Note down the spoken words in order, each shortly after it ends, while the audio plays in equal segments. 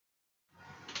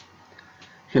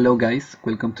Hello guys,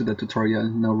 welcome to the tutorial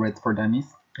Node-RED for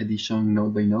Dummies, edition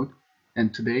node by node.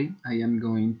 And today I am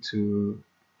going to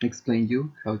explain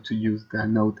you how to use the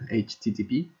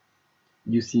Node-Http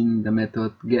using the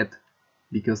method get,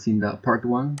 because in the part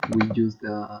 1 we used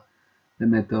the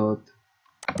method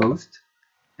post.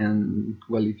 And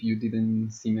well, if you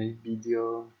didn't see my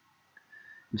video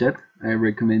yet, I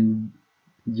recommend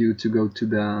you to go to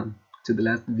the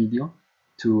last video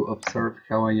to observe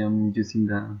how I am using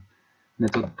the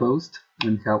method post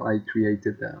and how I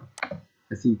created a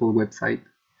simple website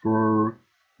for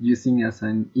using as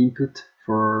an input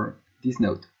for this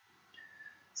node.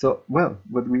 So, well,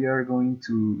 what we are going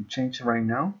to change right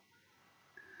now,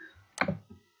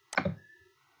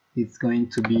 it's going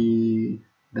to be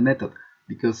the method,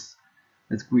 because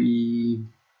as we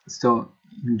saw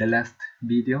in the last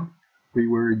video, we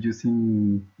were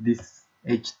using this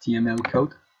HTML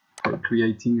code for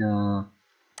creating a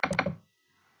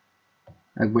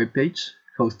web page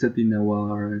hosted in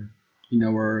our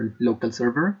local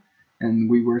server, and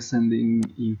we were sending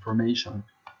information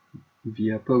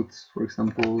via posts. For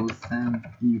example, send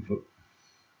info,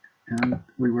 and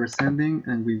we were sending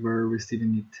and we were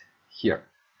receiving it here.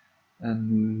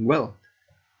 And well,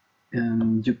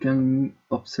 and you can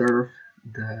observe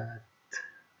that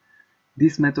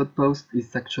this method post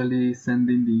is actually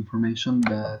sending the information,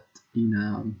 but in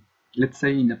a, let's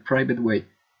say, in a private way.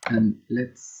 And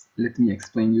let me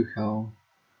explain you how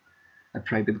a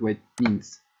private way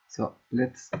means. So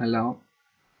let's allow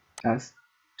us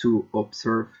to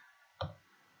observe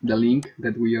the link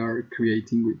that we are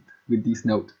creating with this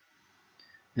node.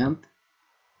 And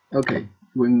okay,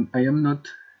 when I am not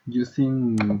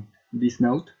using this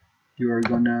node, you are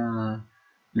gonna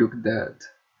look that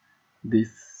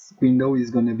this window is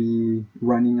gonna be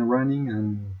running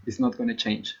and it's not gonna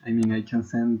change. I mean, I can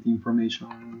send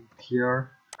information here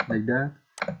like that,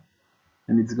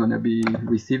 and it's gonna be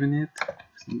receiving it. For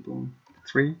example,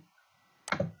 3.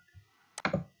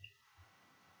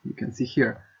 You can see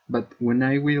here. But when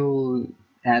I will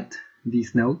add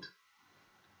this node,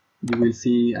 you will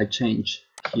see a change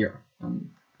here, and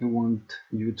I want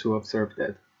you to observe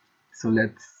that. So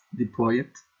let's deploy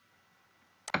it.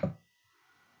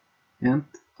 And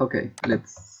okay,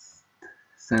 let's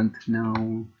send now,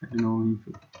 I don't know,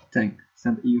 info 10.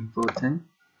 Send info 10.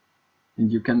 And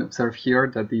you can observe here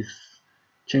that is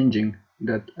changing,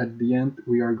 that at the end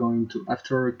we are going to,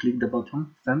 after click the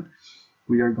button send,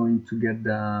 we are going to get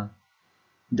the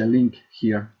link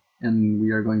here, and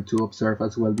we are going to observe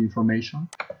as well the information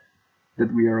that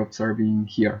we are observing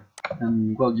here.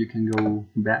 And well, you can go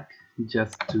back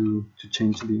just to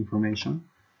change the information,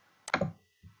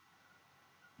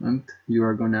 and you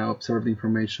are going to observe the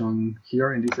information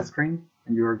here in this screen,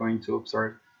 and you are going to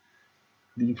observe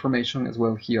the information as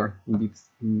well here in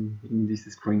this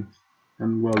screen.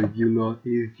 And well, if you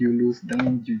lose the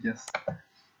link, you just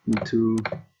need to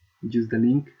use the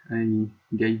link I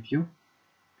gave you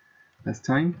last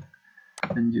time,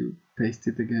 and you paste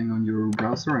it again on your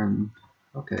browser, and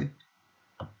okay,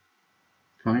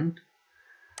 fine.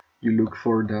 You look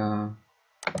for the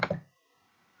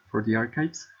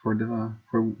archives, for the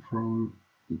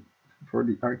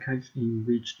archives in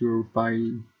which your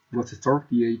file was stored,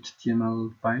 the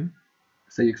HTML file,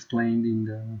 as I explained in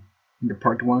the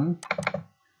part 1,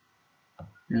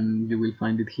 and you will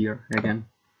find it here again.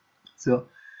 So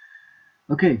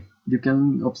okay, you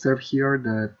can observe here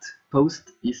that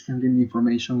post is sending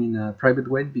information in a private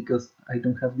way, because I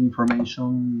don't have the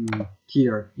information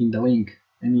here in the link.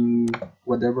 I mean,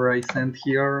 whatever I send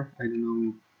here, I don't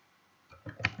know,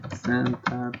 send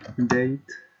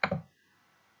update,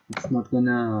 it's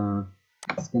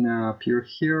gonna appear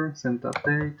here, send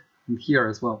update, and here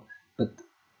as well, but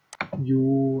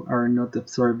you are not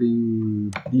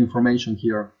observing the information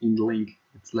here in the link.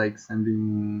 It's like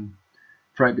sending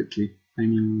privately. I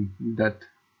mean, that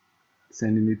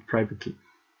sending it privately.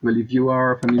 Well, if you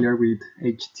are familiar with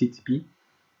HTTP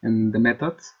and the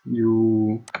methods,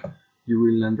 you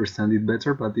will understand it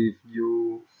better. But if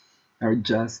you are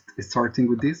just starting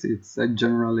with this, it's a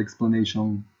general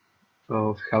explanation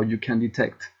of how you can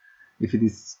detect if it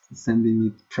is sending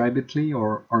it privately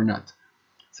or not.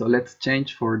 So let's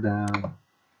change for the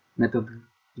method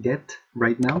get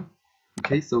right now.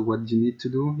 Okay, so what you need to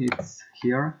do is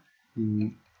here,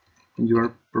 when you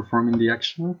are performing the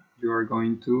action, you are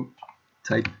going to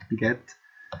type get,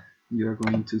 you are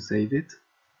going to save it.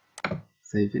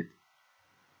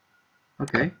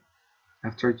 Okay,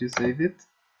 after you save it,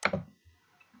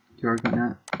 you are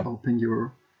gonna open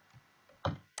your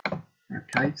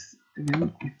archives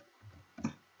again.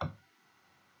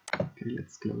 Okay,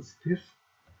 let's close this.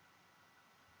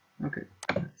 Okay,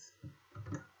 let's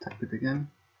type it again.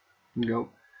 go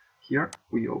here,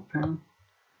 we open,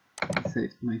 I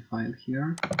saved my file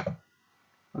here.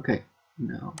 Okay,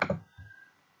 now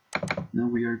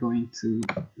we are going to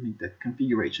make that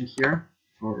configuration here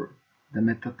for the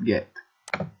method get,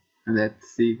 and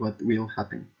let's see what will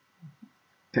happen.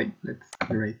 Okay, let's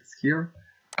erase this here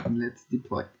and let's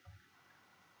deploy.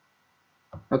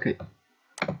 Okay,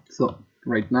 so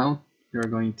right now we are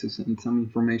going to send some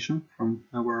information from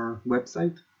our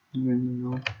website.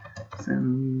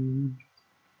 Send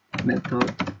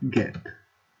method get.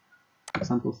 For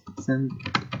example, send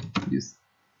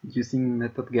using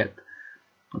method get.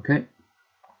 Okay,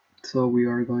 so we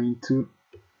are going to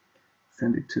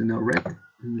send it to Node-RED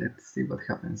and let's see what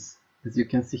happens. As you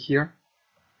can see here,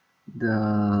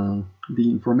 the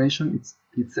information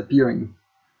it's appearing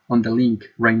on the link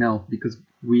right now because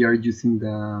we are using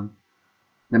the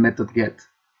method get,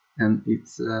 and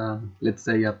it's let's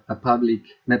say a public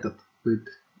method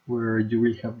where you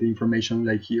will have the information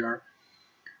like here,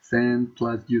 send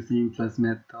plus using plus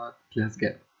method plus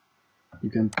get. You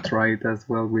can try it as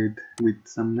well with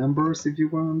some numbers if you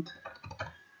want.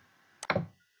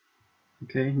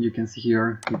 Okay, you can see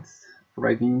here it's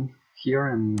arriving here,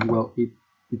 and well,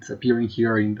 it's appearing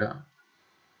here in the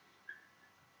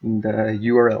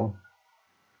URL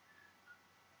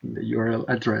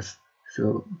address.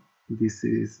 So this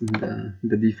is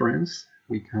the difference.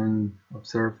 We can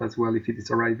observe as well if it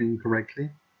is arriving correctly.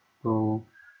 So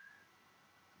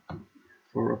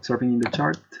for observing in the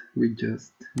chart, we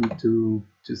just need to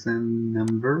send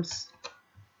numbers,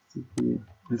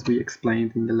 as we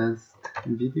explained in the last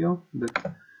video. But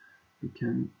we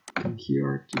can come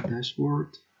here to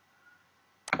dashboard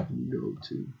and go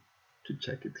to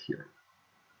check it here.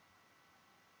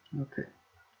 Okay,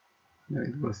 yeah,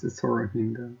 it was stored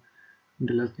in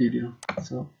the last video.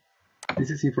 So this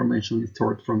is information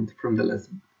stored from the last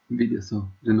video, so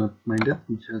do not mind it,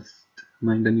 just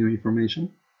mind the new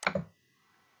information.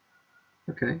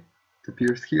 Okay, it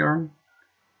appears here.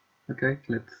 Okay,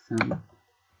 let's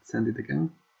send it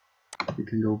again. We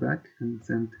can go back and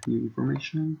send new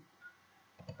information.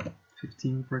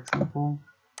 15, for example.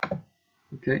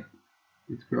 Okay,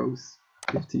 it grows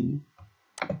 15,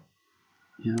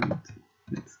 and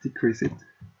let's decrease it.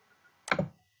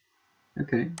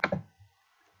 Okay,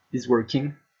 it's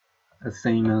working as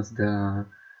same as the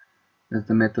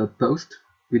method post,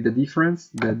 with the difference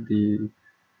that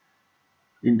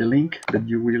in the link that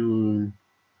you will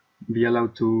be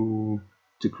allowed to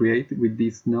create with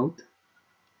this node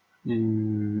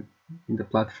in the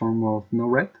platform of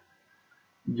Node-RED,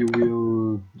 you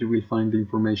will find the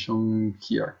information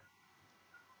here.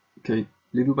 Okay,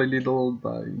 little by little,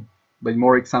 by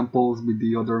more examples with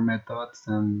the other methods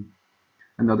and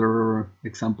other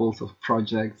examples of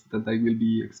projects that I will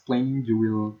be explaining, you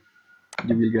will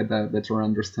get a better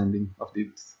understanding of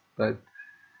this. But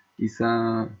it's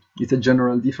a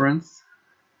general difference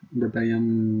that I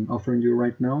am offering you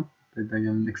right now, that I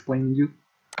am explaining you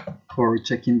for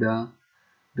checking the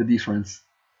difference.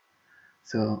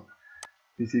 So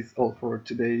this is all for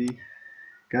today,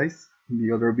 guys. In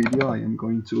the other video I am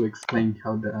going to explain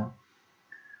how the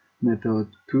method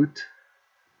put,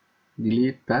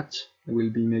 delete, patch. I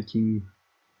will be making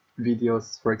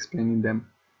videos for explaining them.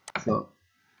 So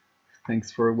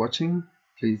thanks for watching.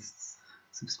 Please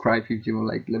subscribe if you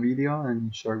like the video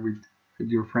and share with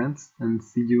your friends, and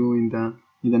see you in the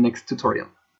next tutorial.